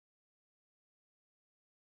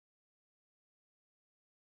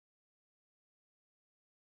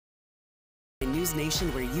News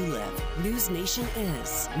Nation where you live. News Nation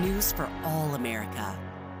is news for all America.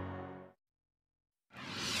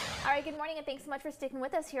 All right, good morning and thanks so much for sticking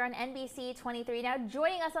with us here on NBC 23. Now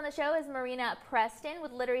joining us on the show is Marina Preston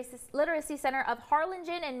with Literacy Center of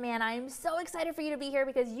Harlingen. And man, I'm so excited for you to be here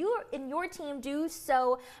because you and your team do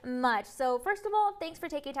so much. So first of all, thanks for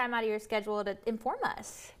taking time out of your schedule to inform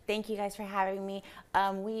us. Thank you guys for having me.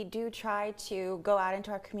 We do try to go out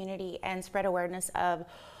into our community and spread awareness of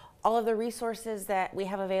all of the resources that we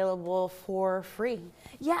have available for free.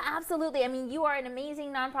 Yeah, absolutely. I mean, you are an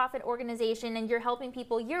amazing nonprofit organization and you're helping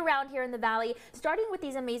people year-round here in the Valley, starting with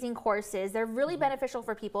these amazing courses. They're really beneficial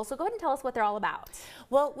for people. So go ahead and tell us what they're all about.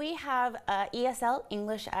 Well, we have ESL,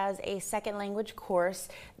 English as a Second Language course.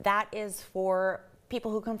 That is for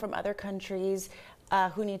people who come from other countries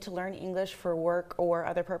who need to learn English for work or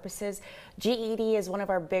other purposes. GED is one of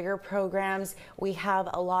our bigger programs. We have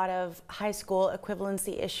a lot of high school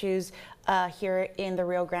equivalency issues here in the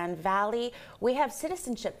Rio Grande Valley. We have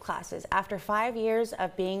citizenship classes. After 5 years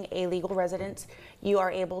of being a legal resident, you are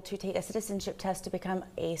able to take a citizenship test to become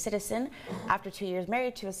a citizen. After 2 years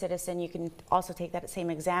married to a citizen, you can also take that same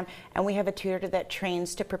exam. And we have a tutor that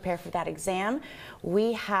trains to prepare for that exam.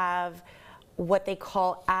 We have what they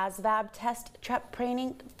call ASVAB test prep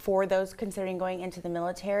training for those considering going into the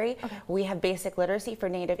military. Okay. We have basic literacy for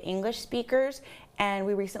native English speakers, and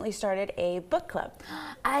we recently started a book club.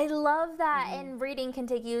 I love that, and reading can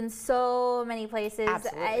take you in so many places.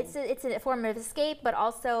 Absolutely. It's a form of escape, but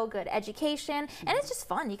also good education, and it's just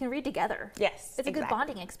fun. You can read together. Yes, it's a good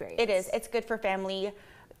bonding experience. It is. It's good for family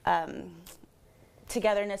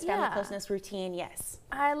togetherness, family closeness, routine, yes.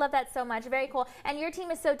 I love that so much. Very cool. And your team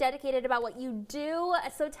is so dedicated about what you do.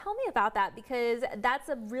 So tell me about that, because that's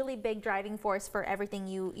a really big driving force for everything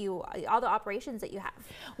all the operations that you have.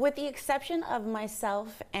 With the exception of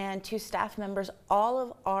myself and 2 staff members, all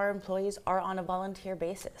of our employees are on a volunteer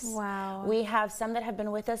basis. Wow. We have some that have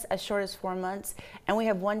been with us as short as 4 months, and we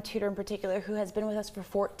have one tutor in particular who has been with us for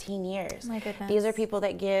 14 years. My goodness. These are people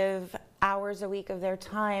that give hours a week of their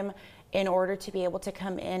time in order to be able to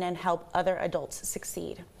come in and help other adults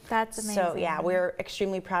succeed. That's amazing. So yeah, we're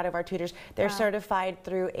extremely proud of our tutors. They're certified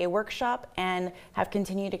through a workshop and have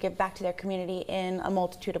continued to give back to their community in a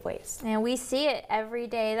multitude of ways. And we see it every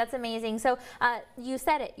day. That's amazing. So you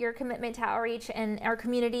said it, your commitment to outreach and our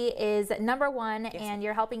community is #1, and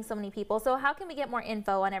you're helping so many people. So how can we get more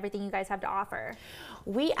info on everything you guys have to offer?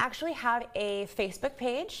 We actually have a Facebook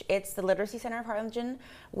page. It's the Literacy Center of Harlingen.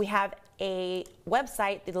 We have a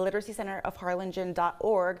website, the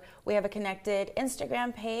literacycenterofharlingen.org. We have a connected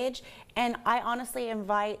Instagram page, and I honestly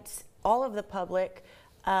invite all of the public,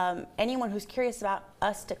 anyone who's curious about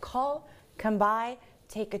us, to call, come by,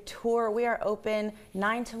 take a tour. We are open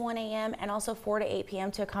 9 to 1 a.m. and also 4 to 8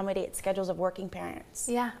 p.m. to accommodate schedules of working parents.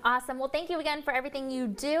 Yeah, awesome. Well, thank you again for everything you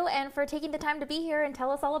do and for taking the time to be here and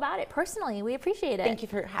tell us all about it personally. We appreciate it. Thank you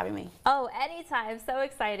for having me. Oh, anytime. So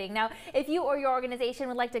exciting. Now, if you or your organization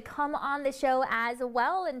would like to come on the show as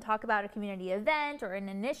well and talk about a community event or an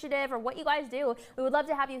initiative or what you guys do, we would love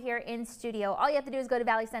to have you here in studio. All you have to do is go to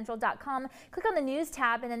valleycentral.com, click on the news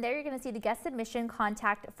tab, and then there you're going to see the guest submission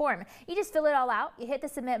contact form. You just fill it all out, you hit the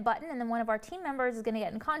submit button, and then one of our team members is going to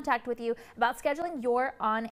get in contact with you about scheduling your on